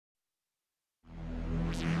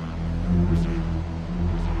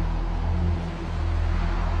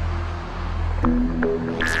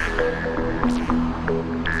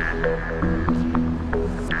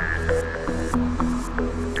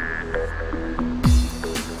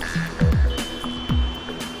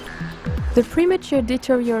The premature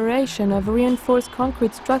deterioration of reinforced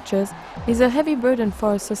concrete structures is a heavy burden for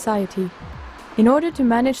our society. In order to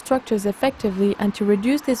manage structures effectively and to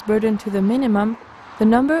reduce this burden to the minimum, the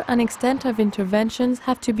number and extent of interventions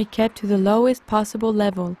have to be kept to the lowest possible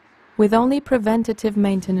level, with only preventative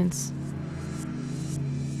maintenance.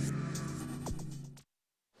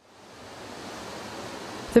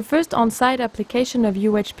 The first on-site application of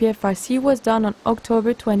UHPFRC was done on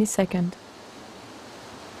October 22nd.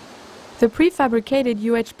 The prefabricated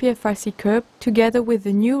UHPFRC curb, together with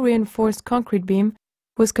the new reinforced concrete beam,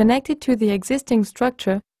 was connected to the existing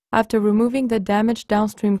structure after removing the damaged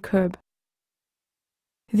downstream curb.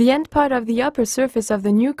 The end part of the upper surface of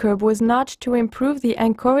the new curb was notched to improve the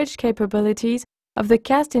anchorage capabilities of the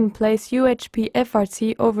cast-in-place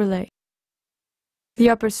UHPFRC overlay.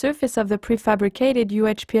 The upper surface of the prefabricated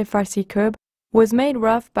UHPFRC curb was made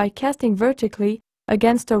rough by casting vertically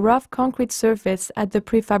against a rough concrete surface at the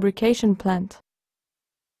prefabrication plant.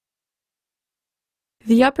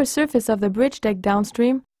 The upper surface of the bridge deck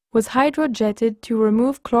downstream was hydrojetted to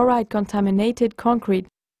remove chloride-contaminated concrete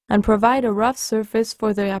and provide a rough surface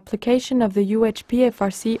for the application of the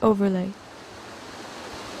UHPFRC overlay.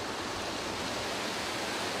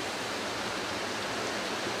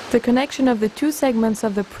 The connection of the two segments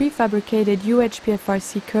of the prefabricated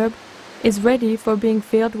UHPFRC curb is ready for being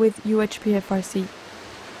filled with UHPFRC.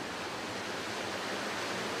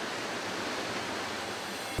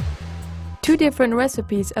 Two different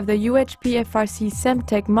recipes of the UHPFRC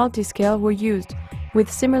Semtech multiscale were used,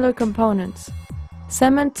 with similar components.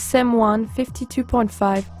 Cement CEM1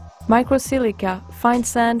 52.5, microsilica, fine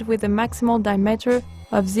sand with a maximal diameter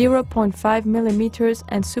of 0.5 mm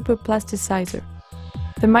and superplasticizer.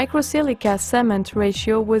 The microsilica cement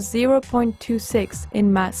ratio was 0.26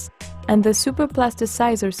 in mass, and the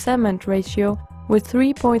superplasticizer cement ratio was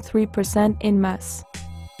 3.3% in mass.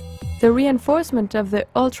 The reinforcement of the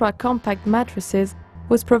ultra-compact matrices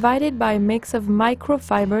was provided by a mix of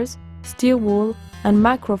microfibers, steel wool, and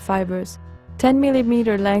macrofibers, 10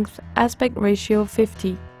 mm length, aspect ratio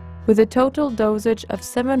 50, with a total dosage of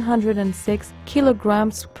 706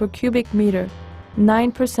 kilograms per cubic meter,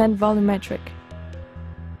 9% volumetric.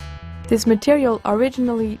 This material,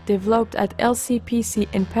 originally developed at LCPC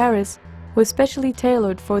in Paris, was specially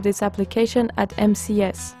tailored for this application at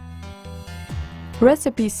MCS.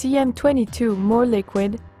 Recipe CM22, more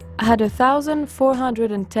liquid, had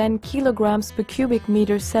 1,410 kilograms per cubic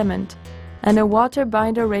meter cement and a water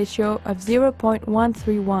binder ratio of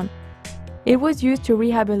 0.131. It was used to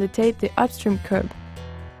rehabilitate the upstream curb.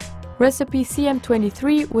 Recipe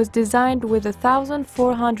CM23 was designed with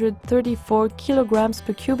 1,434 kilograms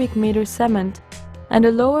per cubic meter cement and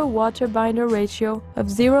a lower water binder ratio of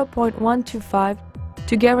 0.125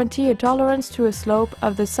 to guarantee a tolerance to a slope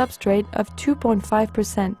of the substrate of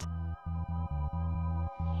 2.5%.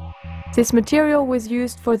 This material was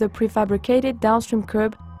used for the prefabricated downstream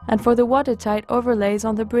curb and for the watertight overlays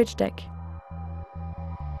on the bridge deck.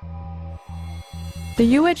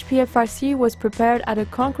 The UHPFRC was prepared at a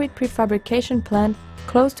concrete prefabrication plant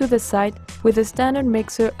close to the site with a standard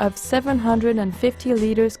mixer of 750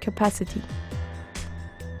 liters capacity.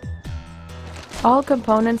 All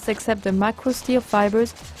components except the macro steel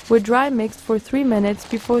fibers were dry mixed for 3 minutes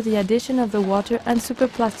before the addition of the water and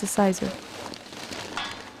superplasticizer.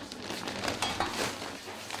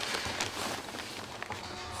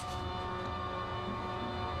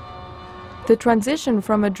 The transition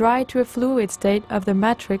from a dry to a fluid state of the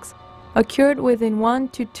matrix occurred within 1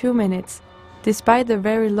 to 2 minutes, despite the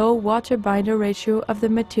very low water binder ratio of the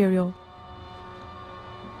material.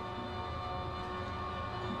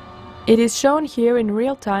 It is shown here in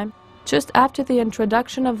real time, just after the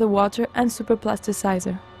introduction of the water and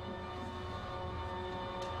superplasticizer.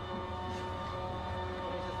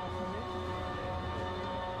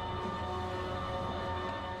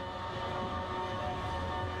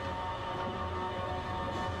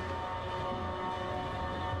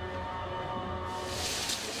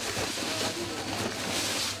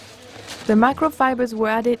 The macrofibers were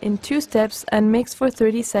added in 2 steps and mixed for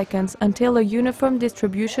 30 seconds until a uniform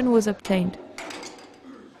distribution was obtained.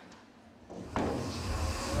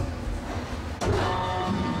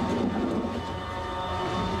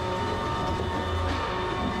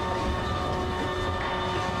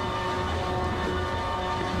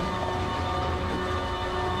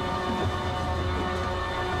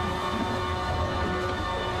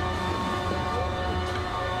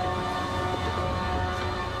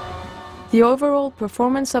 The overall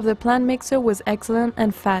performance of the plant mixer was excellent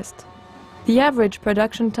and fast. The average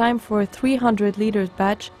production time for a 300 liters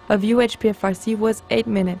batch of UHPFRC was 8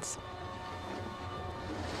 minutes.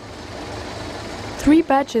 3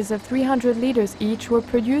 batches of 300 liters each were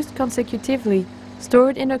produced consecutively,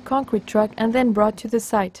 stored in a concrete truck and then brought to the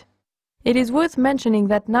site. It is worth mentioning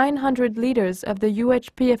that 900 liters of the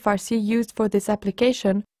UHPFRC used for this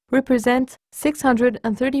application represent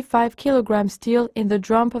 635 kilograms steel in the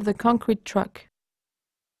drum of the concrete truck.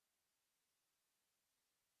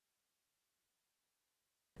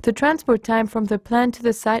 The transport time from the plant to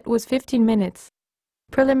the site was 15 minutes.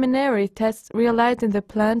 Preliminary tests realized in the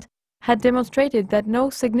plant had demonstrated that no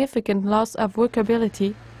significant loss of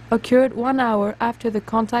workability occurred 1 hour after the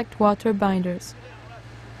contact water binders.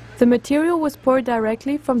 The material was poured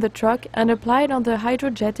directly from the truck and applied on the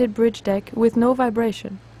hydrojetted bridge deck with no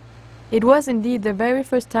vibration. It was indeed the very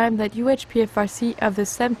first time that UHPFRC of the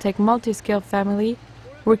Semtech multiscale family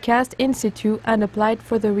were cast in situ and applied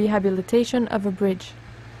for the rehabilitation of a bridge.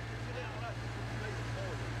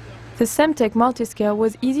 The Semtech multiscale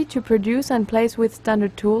was easy to produce and place with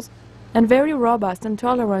standard tools, and very robust and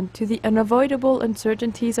tolerant to the unavoidable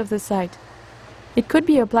uncertainties of the site. It could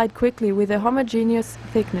be applied quickly with a homogeneous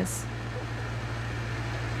thickness.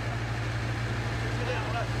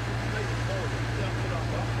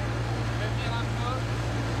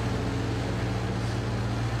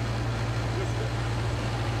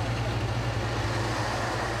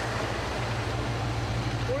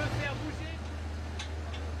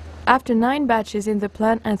 After 9 batches in the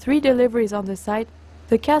plant and 3 deliveries on the site,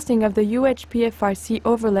 the casting of the UHPFRC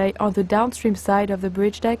overlay on the downstream side of the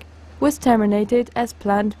bridge deck was terminated as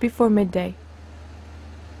planned before midday.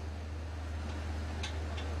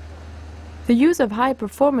 The use of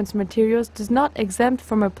high-performance materials does not exempt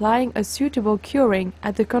from applying a suitable curing,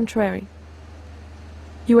 at the contrary.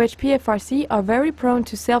 UHPFRC are very prone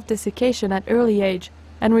to self-desiccation at early age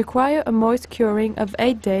and require a moist curing of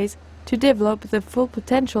 8 days to develop the full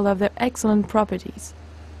potential of their excellent properties.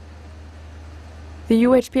 The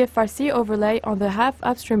UHPFRC overlay on the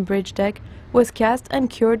half-upstream bridge deck was cast and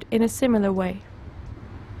cured in a similar way.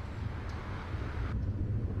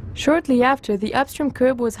 Shortly after, the upstream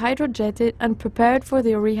curb was hydrojetted and prepared for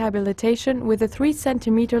the rehabilitation with a 3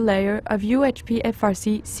 cm layer of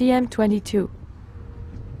UHPFRC CM22.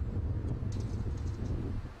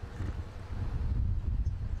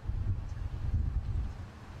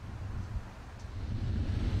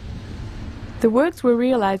 The works were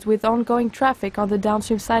realized with ongoing traffic on the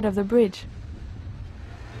downstream side of the bridge.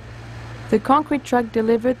 The concrete truck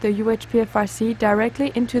delivered the UHPFRC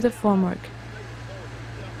directly into the formwork.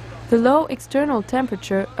 The low external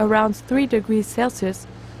temperature, around 3 degrees Celsius,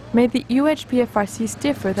 made the UHPFRC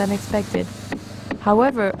stiffer than expected.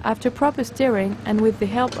 However, after proper steering and with the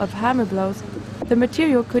help of hammer blows, the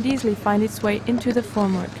material could easily find its way into the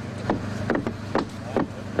formwork.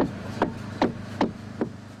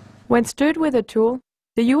 When stirred with a tool,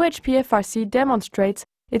 the UHPFRC demonstrates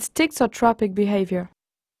its thixotropic behavior.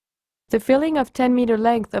 The filling of 10-meter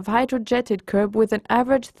length of hydrojetted curb with an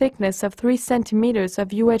average thickness of 3 centimeters of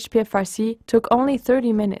UHPFRC took only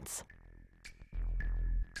 30 minutes.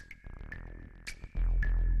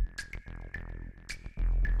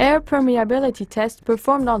 Air permeability tests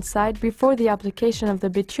performed on site before the application of the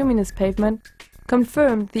bituminous pavement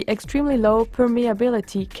confirmed the extremely low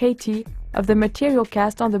permeability (KT) of the material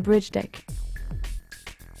cast on the bridge deck.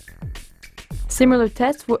 Similar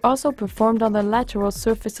tests were also performed on the lateral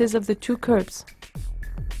surfaces of the 2 curbs.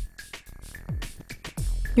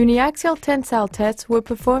 Uniaxial tensile tests were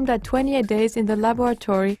performed at 28 days in the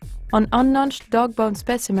laboratory on unnotched dog bone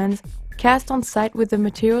specimens cast on site with the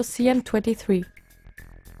material CM23.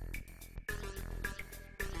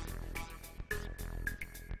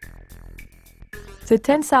 The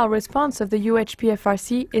tensile response of the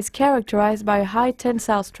UHPFRC is characterized by a high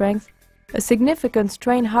tensile strength, a significant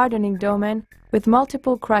strain hardening domain with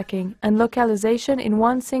multiple cracking and localization in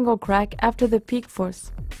one single crack after the peak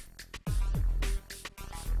force.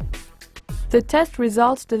 The test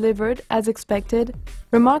results delivered, as expected,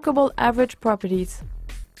 remarkable average properties: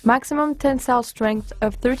 maximum tensile strength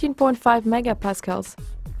of 13.5 megapascals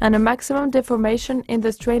and a maximum deformation in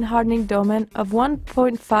the strain hardening domain of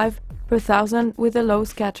 1.5 per thousand with a low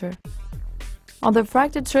scatter. On the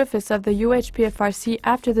fractured surface of the UHPFRC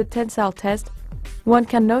after the tensile test, one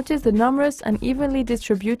can notice the numerous and evenly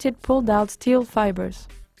distributed pulled-out steel fibers.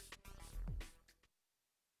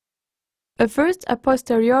 A first a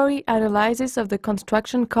posteriori analysis of the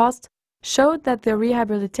construction cost showed that the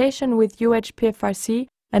rehabilitation with UHPFRC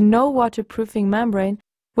and no waterproofing membrane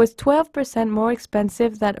was 12% more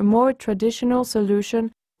expensive than a more traditional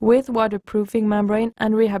solution with waterproofing membrane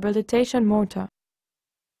and rehabilitation mortar.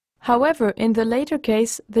 However, in the later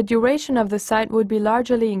case, the duration of the site would be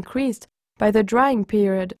largely increased by the drying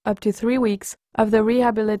period, up to 3 weeks, of the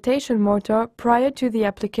rehabilitation mortar prior to the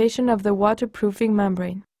application of the waterproofing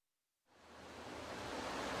membrane.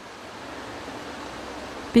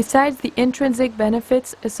 Besides the intrinsic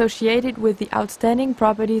benefits associated with the outstanding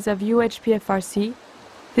properties of UHPFRC,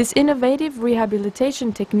 this innovative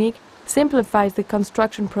rehabilitation technique simplifies the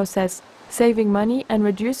construction process, saving money and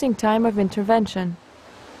reducing time of intervention.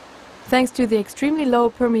 Thanks to the extremely low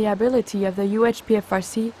permeability of the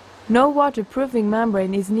UHPFRC, no waterproofing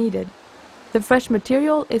membrane is needed. The fresh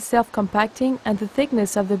material is self-compacting and the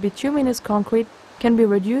thickness of the bituminous concrete can be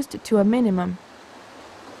reduced to a minimum.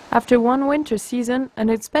 After one winter season, an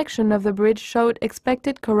inspection of the bridge showed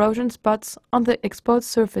expected corrosion spots on the exposed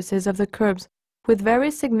surfaces of the curbs, with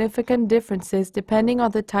very significant differences depending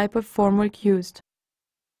on the type of formwork used.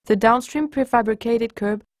 The downstream prefabricated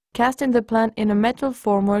curb, cast in the plant in a metal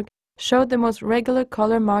formwork, showed the most regular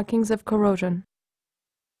color markings of corrosion.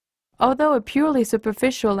 Although a purely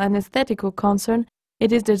superficial and aesthetical concern,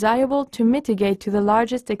 it is desirable to mitigate to the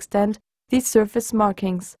largest extent these surface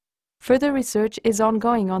markings. Further research is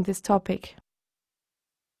ongoing on this topic.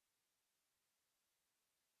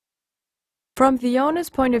 From the owner's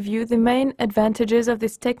point of view, the main advantages of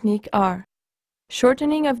this technique are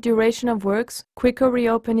shortening of duration of works, quicker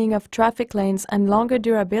reopening of traffic lanes and longer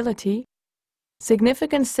durability,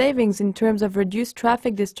 significant savings in terms of reduced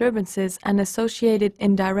traffic disturbances and associated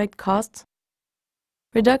indirect costs,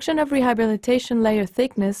 reduction of rehabilitation layer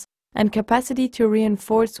thickness and capacity to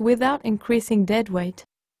reinforce without increasing dead weight,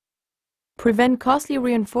 prevent costly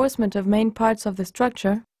reinforcement of main parts of the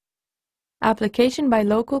structure, application by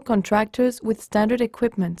local contractors with standard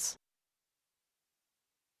equipments.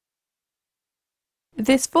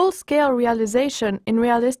 This full-scale realization in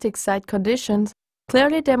realistic site conditions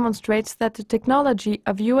clearly demonstrates that the technology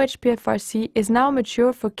of UHPFRC is now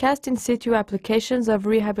mature for cast in-situ applications of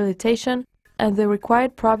rehabilitation, and the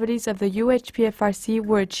required properties of the UHPFRC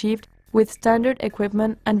were achieved with standard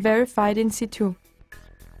equipment and verified in situ.